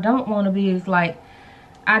 because what I don't want to be is like,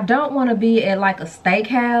 I don't want to be at like a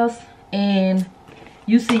steakhouse and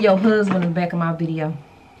you see your husband in the back of my video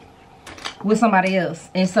with somebody else,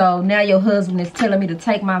 and so now your husband is telling me to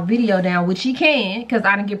take my video down, which he can, because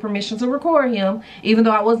I didn't get permission to record him, even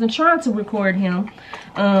though I wasn't trying to record him.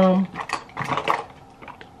 That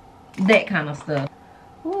kind of stuff.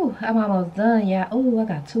 Ooh, I'm almost done, y'all. Ooh, I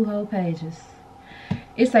got 2 whole pages.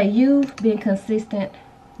 It's a you've been consistent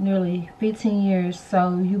nearly 15 years,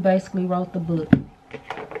 so you basically wrote the book.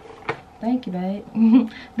 Thank you, babe.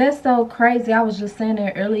 That's so crazy. I was just saying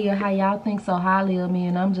there earlier how y'all think so highly of me,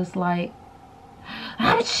 and I'm just like,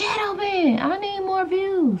 I'm shadow man. I need more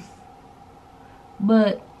views.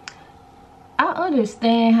 But I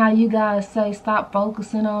understand how you guys say stop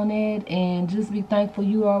focusing on it and just be thankful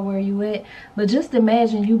you are where you at. But just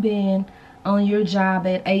imagine you being on your job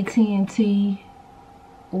at AT&T,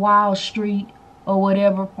 Wall Street, or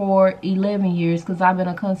whatever for 11 years, because I've been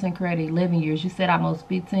a content creator 11 years. You said almost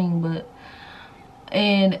 15, but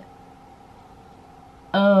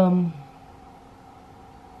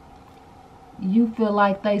you feel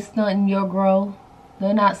like they stunting your growth.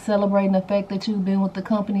 They're not celebrating the fact that you've been with the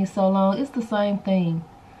company so long. It's the same thing.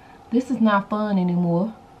 This is not fun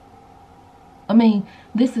anymore. I mean,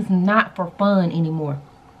 this is not for fun anymore.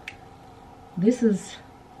 This is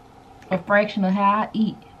a fraction of how I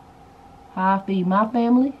eat, how I feed my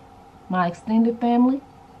family, my extended family,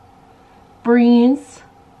 friends,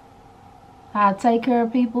 how I take care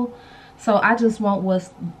of people. So I just want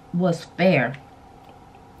what's fair.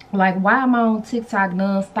 Like, why am I on TikTok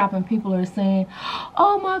non-stop and people are saying,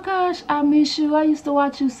 oh my gosh, I miss you. I used to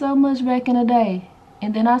watch you so much back in the day.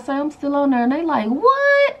 And then I say I'm still on there and they like,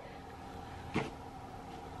 what?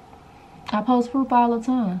 I post proof all the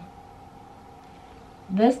time.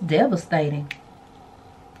 That's devastating.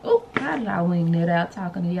 Oh, how did I wing that out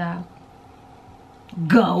talking to y'all?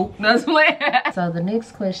 Go. That's what. So the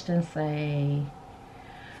next question say,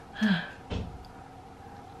 y'all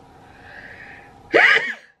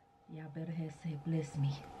better have said bless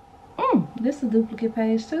me. This is a duplicate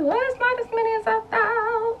page too. Oh, it's not as many as I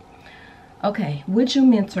thought. Okay, would you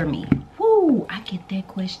mentor me? Woo, I get that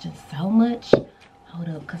question so much. Hold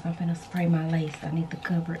up, because I'm finna spray my lace. I need to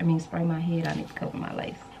cover, spray my head. I need to cover my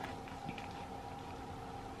lace.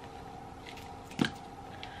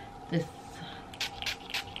 This.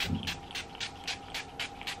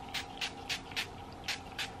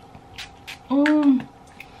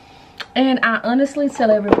 And I honestly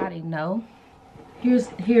tell everybody no.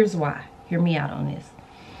 Here's why. Hear me out on this.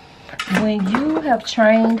 When you have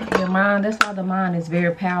trained your mind, that's why the mind is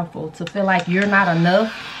very powerful, to feel like you're not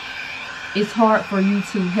enough, it's hard for you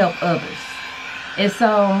to help others. And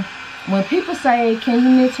so when people say, can you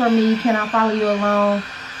mentor me? Can I follow you along?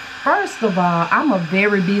 First of all, I'm a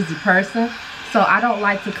very busy person, so I don't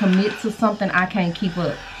like to commit to something I can't keep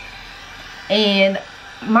up. And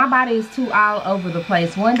my body is too all over the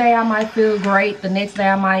place. One day I might feel great, the next day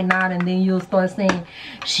I might not, and then you'll start saying,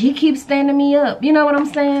 she keeps standing me up. You know what I'm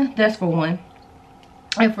saying? That's for one.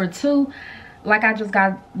 And for two, like I just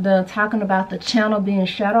got done talking about the channel being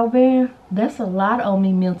shadow banned, that's a lot on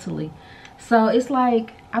me mentally. So it's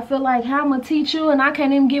like, I feel like, how I'm gonna teach you and I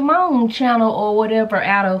can't even get my own channel or whatever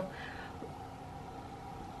out of.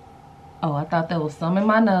 Oh, I thought that was some in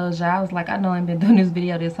my nose, y'all. I was like, I know I ain't been doing this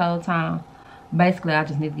video this whole time. Basically, I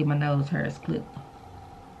just need to get my nose hairs clipped.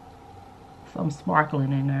 Some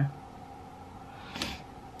sparkling in there.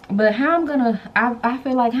 But how I'm gonna, I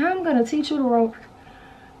feel like how I'm gonna teach you the rope.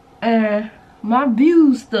 And my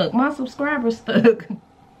views stuck, my subscribers stuck.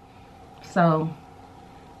 So,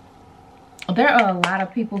 there are a lot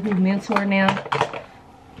of people who mentor now.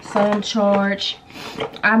 Some charge.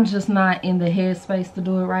 I'm just not in the headspace to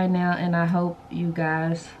do it right now. And I hope you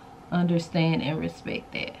guys understand and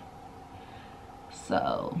respect that.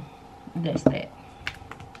 So, that's that.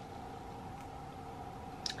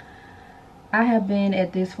 I have been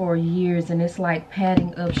at this for years and it's like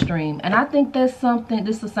padding upstream. And I think that's something,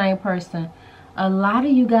 this is the same person. A lot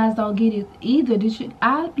of you guys don't get it either.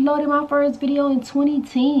 I uploaded my first video in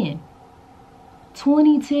 2010.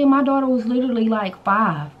 2010, my daughter was literally like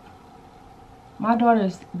 5. My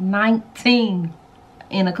daughter's 19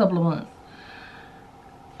 in a couple of months.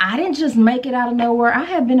 I didn't just make it out of nowhere. I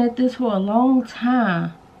have been at this for a long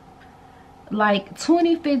time. Like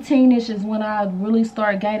 2015-ish is when I really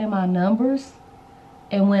started gaining my numbers.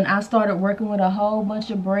 And when I started working with a whole bunch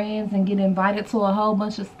of brands and getting invited to a whole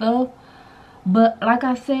bunch of stuff. But like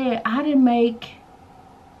I said, I didn't make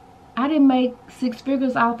 6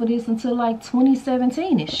 figures off of this until like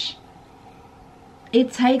 2017-ish.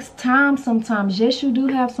 It takes time sometimes. Yes, you do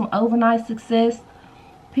have some overnight success,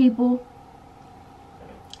 people.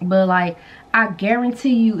 But like, I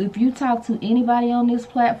guarantee you, if you talk to anybody on this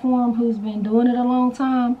platform who's been doing it a long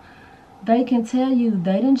time, they can tell you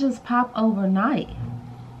they didn't just pop overnight.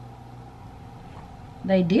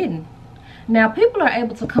 They didn't. Now, people are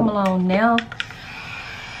able to come along now.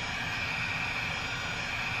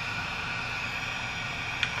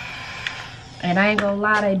 And I ain't gonna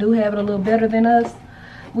lie, they do have it a little better than us.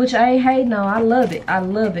 Which I ain't hating on. I love it. I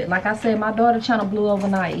love it. Like I said, my daughter channel blew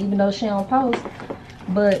overnight, even though she don't post.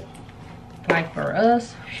 But like for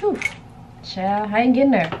us, whew, child, I ain't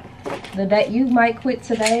getting there. The day you might quit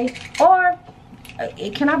today, or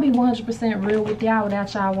can I be 100% real with y'all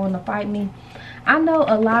without y'all wanting to fight me? I know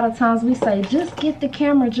a lot of times we say, just get the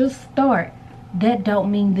camera, just start. That don't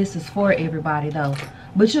mean this is for everybody though.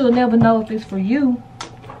 But you'll never know if it's for you.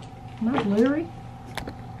 Am I blurry?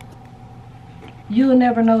 You'll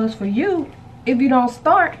never know it's for you if you don't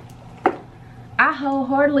start. I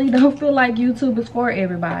wholeheartedly don't feel like YouTube is for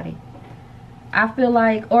everybody. I feel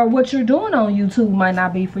like, or what you're doing on YouTube might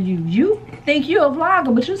not be for you. You think you're a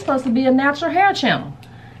vlogger, but you're supposed to be a natural hair channel.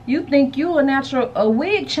 You think you're a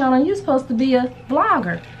wig channel, you're supposed to be a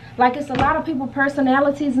vlogger. Like, it's a lot of people,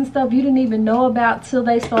 personalities and stuff you didn't even know about till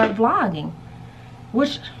they start vlogging.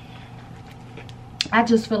 Which, I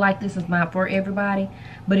just feel like this is not for everybody,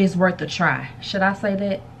 but it's worth a try. Should I say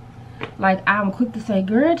that? Like, I'm quick to say,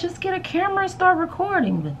 girl, just get a camera and start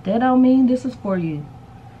recording. But that don't mean this is for you.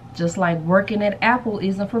 Just like working at Apple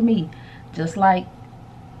isn't for me. Just like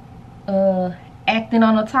acting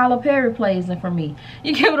on a Tyler Perry play isn't for me.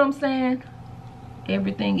 You get what I'm saying?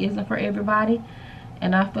 Everything isn't for everybody.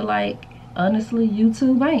 And I feel like, honestly,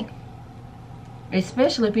 YouTube ain't.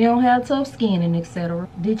 Especially if you don't have tough skin and etc.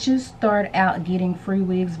 Did you start out getting free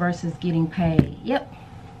wigs versus getting paid? Yep,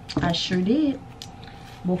 I sure did.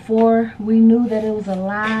 Before we knew that it was a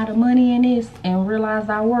lot of money in this and realized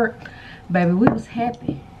our work, baby, we was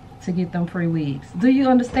happy to get them free wigs. Do you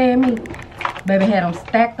understand me? Baby had them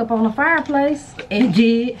stacked up on the fireplace and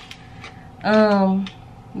did.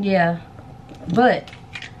 Yeah. But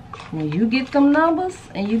when you get them numbers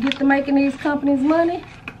and you get to making these companies money,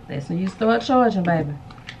 that's when you start charging, baby.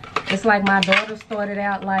 It's like my daughter started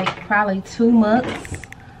out like probably 2 months.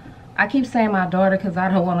 I keep saying my daughter because I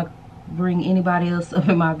don't want to bring anybody else up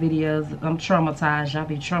in my videos. I'm traumatized. Y'all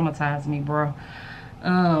be traumatizing me, bro.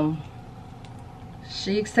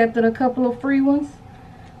 She accepted a couple of free ones.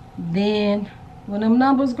 Then when them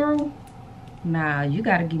numbers grew, nah, you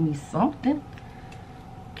gotta give me something.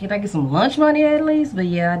 Can I get some lunch money at least? But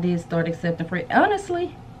yeah, I did start accepting free.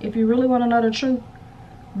 Honestly, if you really want to know the truth,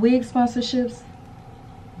 wig sponsorships,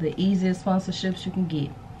 the easiest sponsorships you can get.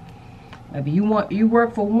 Maybe you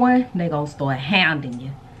work for one, they gonna start hounding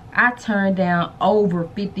you. I turned down over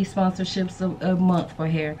 50 sponsorships a month for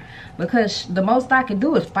hair because the most I can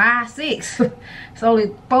do is 5, 6. It's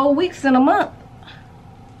only 4 weeks in a month.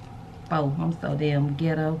 Oh, I'm so damn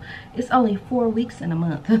ghetto. It's only 4 weeks in a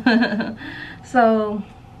month. So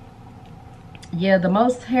yeah, the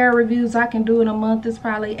most hair reviews I can do in a month is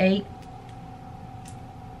probably 8.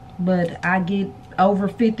 But I get over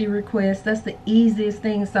 50 requests. That's the easiest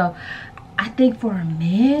thing. So I think for a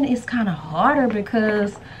man it's kind of harder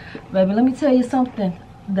because, baby, let me tell you something.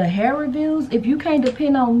 The hair reviews, if you can't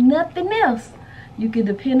depend on nothing else, you can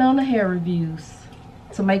depend on the hair reviews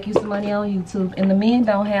to make you some money on YouTube. And the men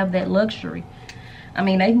don't have that luxury. I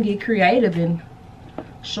mean, they can get creative and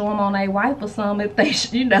show them on their wife or something if they,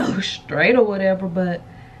 you know, straight or whatever. But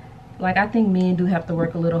like, I think men do have to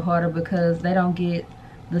work a little harder because they don't get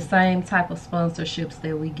the same type of sponsorships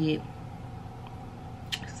that we get.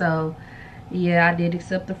 So yeah, I did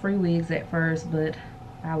accept the free wigs at first, but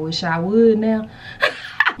I wish I would now.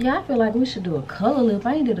 Yeah, I feel like we should do a color lip.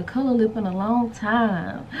 I ain't did a color lip in a long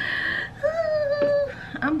time.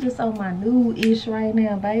 I'm just on my new-ish right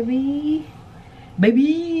now, baby.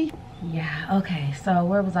 Baby. Yeah, okay, so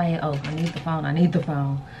where was I at? Oh, I need the phone. I need the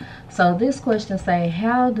phone. So this question say,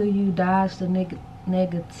 how do you dodge the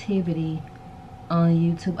negativity on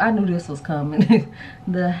YouTube? I knew this was coming.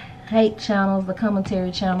 The hate channels, the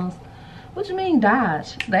commentary channels. What you mean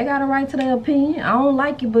dodge? They got a right to their opinion. I don't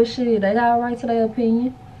like you, but shit, they got a right to their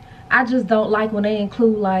opinion. I just don't like when they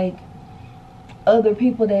include like other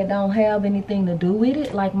people that don't have anything to do with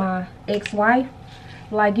it, like my ex-wife.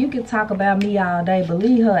 Like, you can talk about me all day, but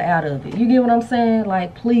leave her out of it. You get what I'm saying?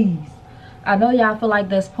 Like, please. I know y'all feel like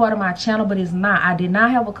that's part of my channel, but it's not. I did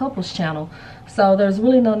not have a couples channel, so there's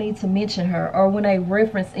really no need to mention her or when they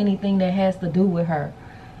reference anything that has to do with her,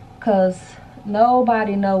 because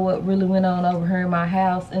nobody know what really went on over here in my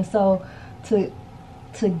house. And so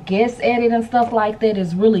to guess at it and stuff like that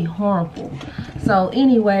is really harmful. So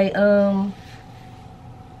anyway,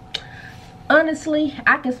 honestly,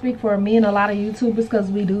 I can speak for me and a lot of YouTubers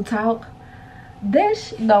because we do talk. That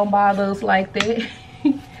shit don't bother us like that.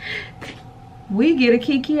 We get a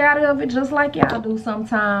kiki out of it just like y'all do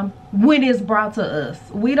sometimes when it's brought to us.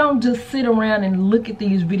 We don't just sit around and look at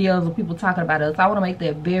these videos of people talking about us. I want to make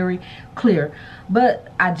that very clear.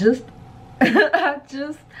 But I just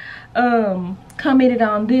commented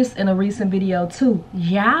on this in a recent video too.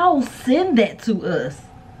 Y'all send that to us.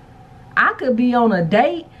 I could be on a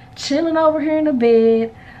date, chilling over here in the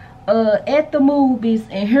bed, at the movies,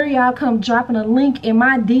 and here y'all come dropping a link in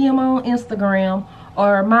my DM on Instagram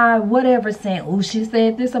or my whatever, saying, oh, she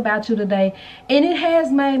said this about you today. And it has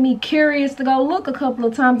made me curious to go look a couple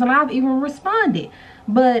of times, and I've even responded.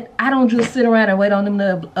 But I don't just sit around and wait on them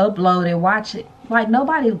to upload and watch it. Like,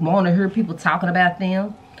 nobody want to hear people talking about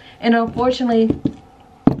them. And unfortunately,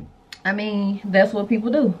 I mean, that's what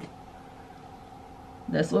people do.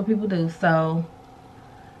 That's what people do. So,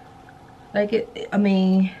 like, I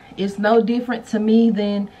mean, it's no different to me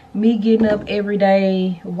than me getting up every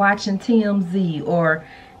day watching TMZ or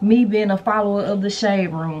me being a follower of the Shade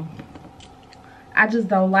Room. I just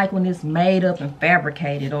don't like when it's made up and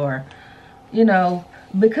fabricated, or, you know,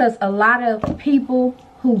 because a lot of people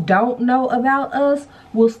who don't know about us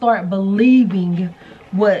will start believing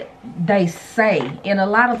what they say, and a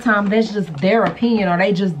lot of times that's just their opinion, or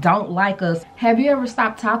they just don't like us. Have you ever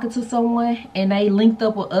stopped talking to someone and they linked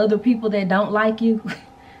up with other people that don't like you?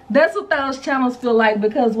 That's what those channels feel like,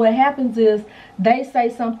 because what happens is they say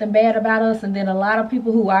something bad about us, and then a lot of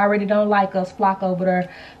people who already don't like us flock over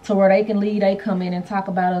there to where they can leave they come in and talk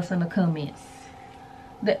about us in the comments.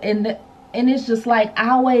 And it's just like, I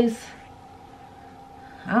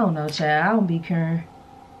don't know, child, I don't be caring.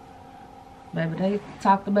 Baby, they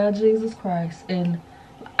talked about Jesus Christ, and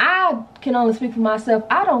I can only speak for myself.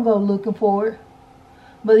 I don't go looking for it.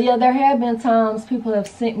 But yeah, there have been times people have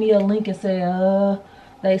sent me a link and said,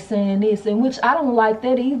 they saying this, and which I don't like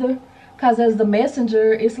that either. Because as the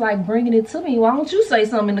messenger, it's like bringing it to me. Why don't you say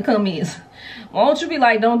something in the comments? Why don't you be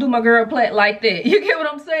like, don't do my girl plat like that? You get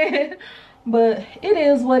what I'm saying? But it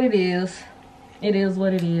is what it is. It is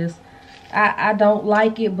what it is. I don't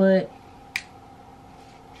like it, but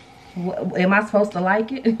am I supposed to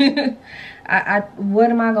like it?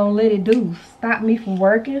 What am I gonna let it do? Stop me from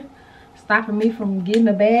working? Stopping me from getting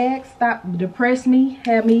a bag? Stop, depress me?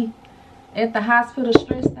 Have me at the hospital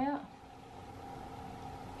stressed out?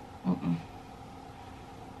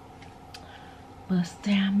 Bust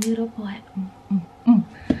down middle boy.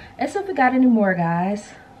 Let's see if we got any more,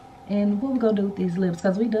 guys. And what we gonna do with these lips?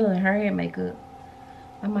 Because we done her hair and makeup.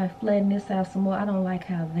 I might flatten this out some more. I don't like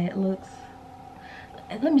how that looks.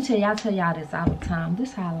 Let me tell you, I tell y'all this all the time. This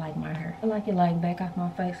is how I like my hair. I like it like back off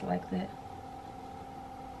my face like that.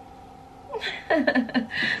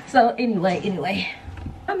 So anyway.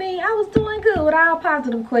 I mean, I was doing good with all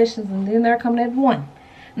positive questions, and then they're coming at one.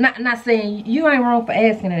 Not saying you ain't wrong for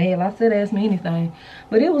asking it. Hell, I said ask me anything.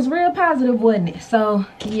 But it was real positive, wasn't it? So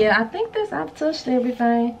yeah, I think I've touched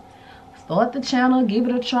everything. Start the channel, give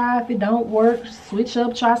it a try. If it don't work, switch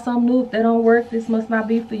up, try something new. If that don't work, this must not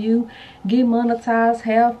be for you. Get monetized,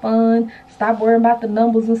 have fun. Stop worrying about the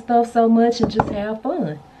numbers and stuff so much, and just have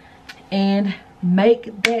fun. And make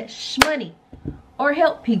that shmoney. Or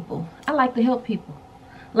help people. I like to help people.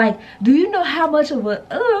 Like, do you know how much of a,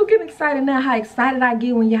 I'm getting excited now, how excited I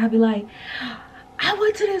get when y'all be like, I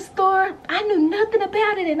went to this store, I knew nothing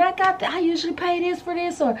about it, and I usually pay this for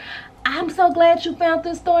this, or I'm so glad you found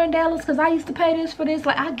this store in Dallas because I used to pay this for this.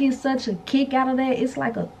 Like, I get such a kick out of that. It's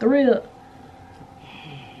like a thrill.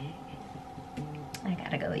 I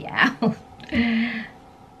gotta go, y'all.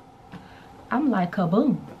 I'm like,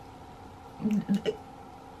 kaboom.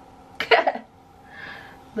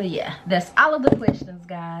 But yeah, that's all of the questions,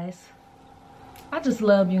 guys. I just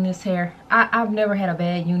love Unice hair. I've never had a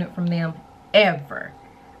bad unit from them, ever.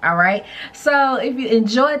 All right, so if you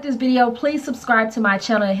enjoyed this video, please subscribe to my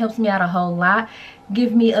channel. It helps me out a whole lot.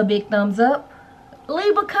 Give me a big thumbs up.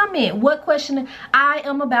 Leave a comment. What question? I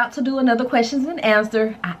am about to do another questions and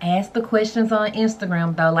answer. I asked the questions on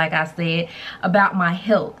Instagram, though, like I said, about my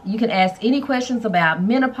health. You can ask any questions about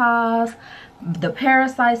menopause, the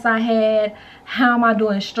parasites I had, how am I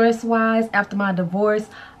doing stress-wise after my divorce,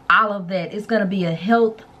 all of that. It's going to be a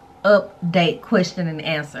health update question and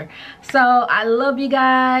answer. So I love you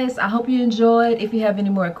guys. I hope you enjoyed. If you have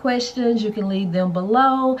any more questions, you can leave them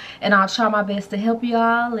below, and I'll try my best to help you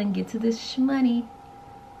all and get to this shmoney.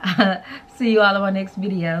 See you all in my next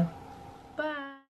video.